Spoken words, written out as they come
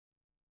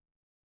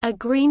A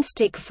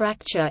greenstick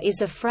fracture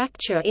is a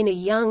fracture in a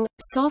young,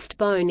 soft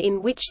bone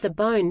in which the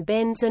bone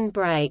bends and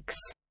breaks.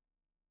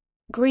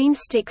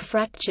 Greenstick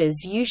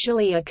fractures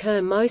usually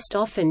occur most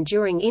often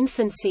during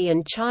infancy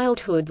and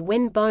childhood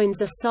when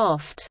bones are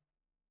soft.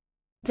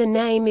 The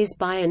name is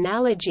by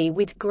analogy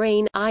with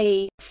green,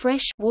 i.e.,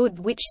 fresh, wood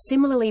which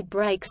similarly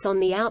breaks on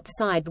the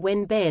outside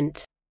when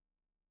bent.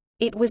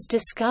 It was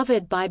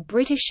discovered by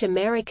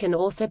British-American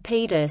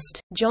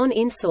orthopedist, John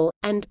Insel,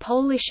 and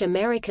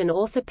Polish-American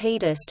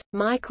orthopedist,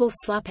 Michael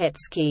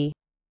Slupetsky.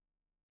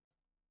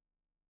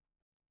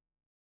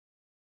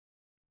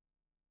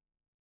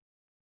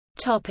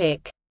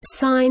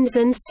 Signs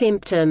and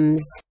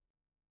symptoms.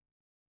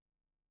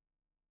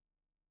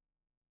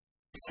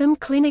 Some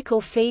clinical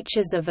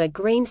features of a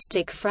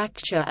greenstick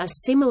fracture are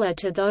similar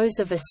to those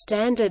of a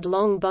standard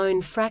long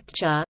bone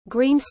fracture.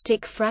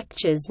 Greenstick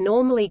fractures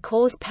normally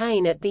cause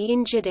pain at the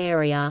injured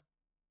area.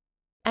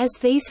 As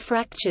these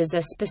fractures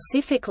are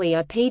specifically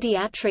a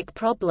pediatric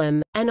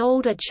problem, an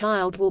older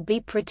child will be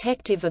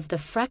protective of the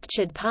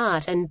fractured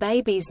part and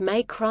babies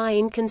may cry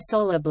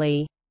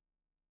inconsolably.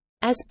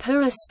 As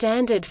per a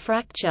standard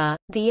fracture,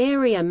 the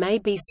area may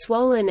be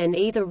swollen and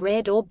either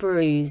red or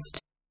bruised.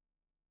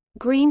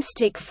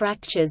 Greenstick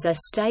fractures are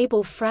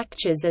stable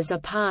fractures as a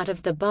part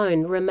of the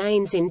bone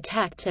remains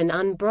intact and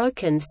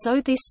unbroken, so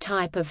this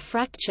type of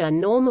fracture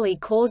normally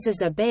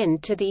causes a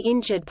bend to the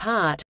injured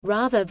part,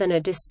 rather than a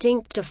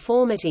distinct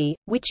deformity,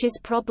 which is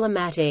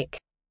problematic.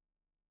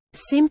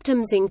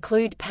 Symptoms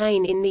include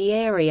pain in the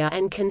area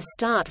and can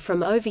start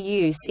from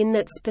overuse in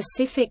that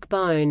specific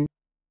bone.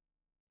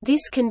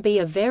 This can be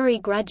a very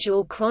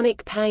gradual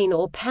chronic pain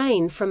or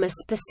pain from a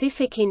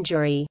specific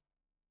injury.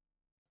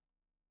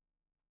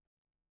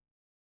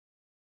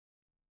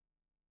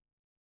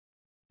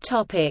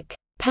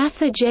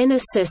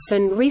 Pathogenesis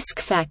and risk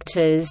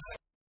factors.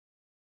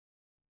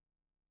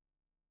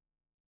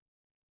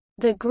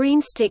 The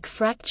greenstick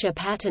fracture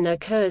pattern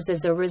occurs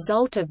as a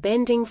result of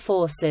bending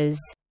forces.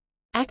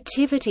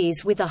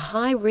 Activities with a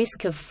high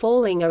risk of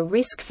falling are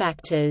risk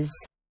factors.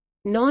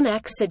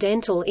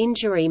 Non-accidental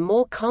injury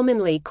more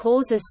commonly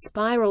causes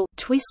spiral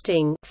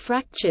twisting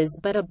fractures,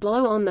 but a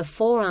blow on the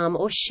forearm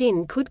or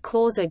shin could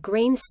cause a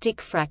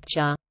greenstick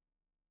fracture.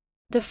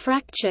 The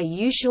fracture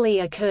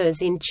usually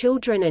occurs in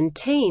children and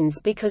teens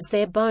because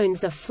their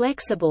bones are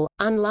flexible,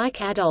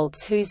 unlike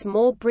adults whose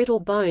more brittle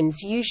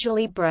bones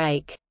usually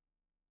break.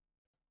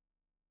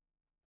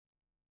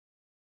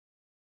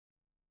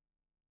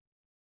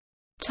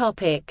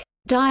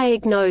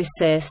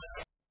 Diagnosis.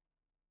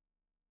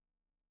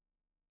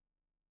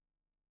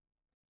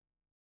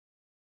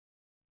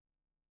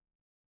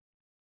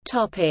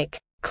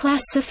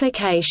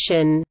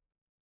 Classification.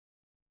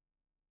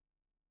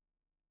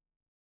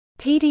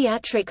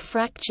 Pediatric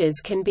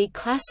fractures can be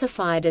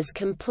classified as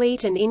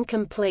complete and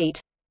incomplete.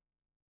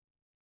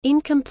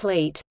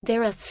 Incomplete –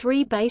 there are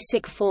three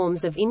basic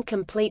forms of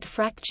incomplete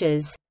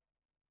fractures.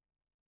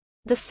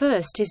 The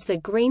first is the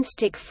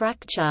greenstick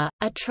fracture,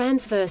 a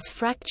transverse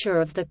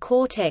fracture of the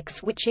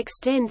cortex which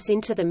extends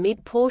into the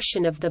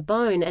mid-portion of the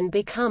bone and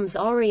becomes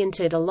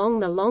oriented along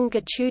the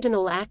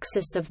longitudinal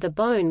axis of the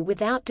bone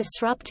without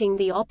disrupting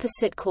the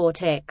opposite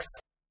cortex.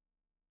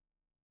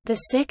 The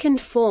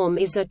second form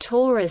is a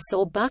torus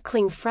or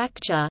buckling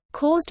fracture,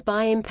 caused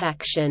by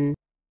impaction.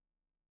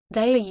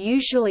 They are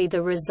usually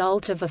the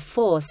result of a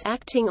force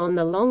acting on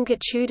the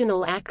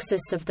longitudinal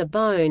axis of the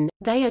bone.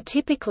 They are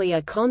typically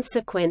a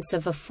consequence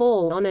of a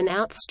fall on an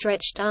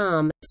outstretched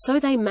arm, so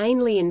they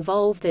mainly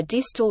involve the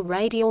distal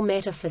radial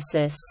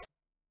metaphysis.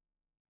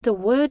 The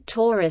word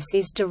torus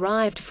is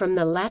derived from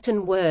the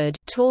Latin word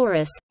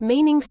torus,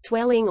 meaning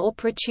swelling or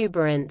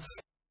protuberance.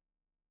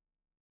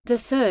 The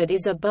third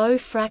is a bow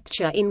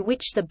fracture in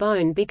which the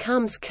bone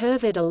becomes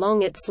curved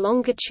along its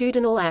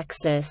longitudinal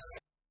axis.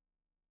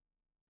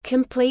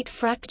 Complete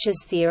fractures.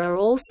 There are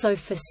also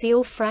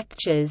facile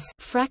fractures,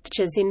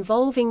 fractures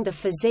involving the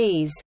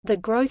phases, the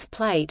growth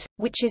plate,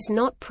 which is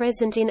not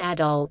present in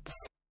adults.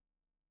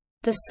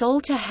 The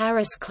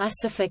Salter-Harris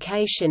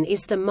classification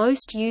is the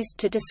most used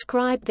to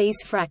describe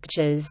these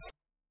fractures.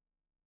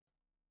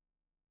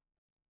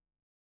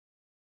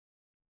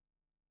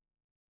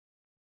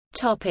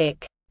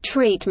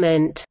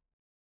 Treatment.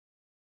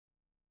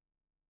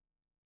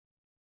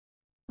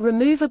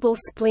 Removable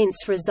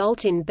splints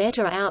result in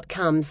better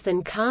outcomes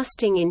than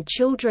casting in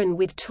children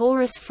with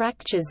torus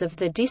fractures of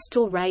the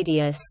distal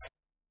radius.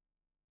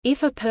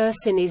 If a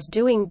person is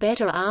doing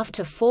better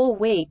after 4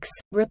 weeks,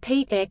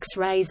 repeat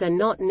X-rays are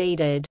not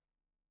needed.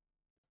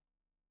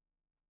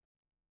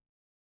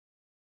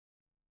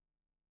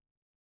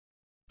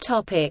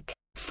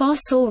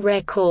 Fossil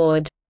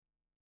record.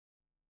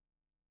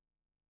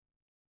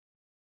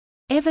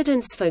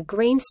 Evidence for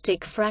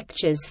greenstick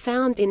fractures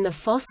found in the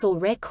fossil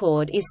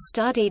record is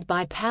studied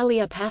by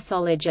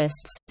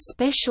paleopathologists,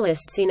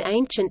 specialists in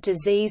ancient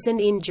disease and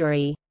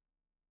injury.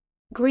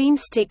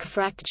 Greenstick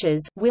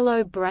fractures,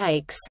 willow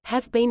breaks,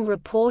 have been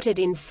reported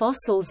in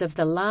fossils of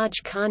the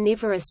large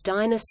carnivorous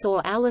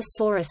dinosaur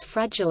Allosaurus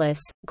fragilis.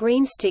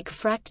 Greenstick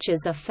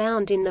fractures are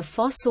found in the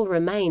fossil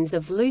remains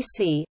of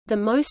Lucy, the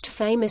most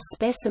famous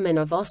specimen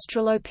of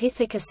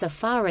Australopithecus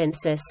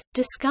afarensis,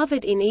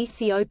 discovered in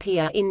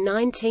Ethiopia in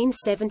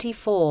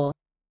 1974.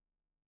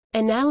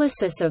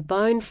 Analysis of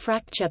bone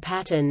fracture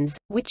patterns,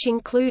 which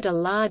include a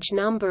large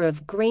number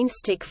of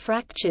greenstick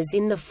fractures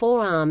in the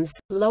forearms,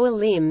 lower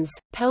limbs,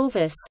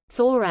 pelvis,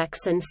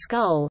 thorax and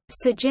skull,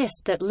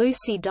 suggest that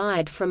Lucy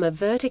died from a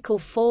vertical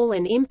fall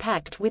and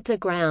impact with the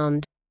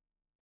ground.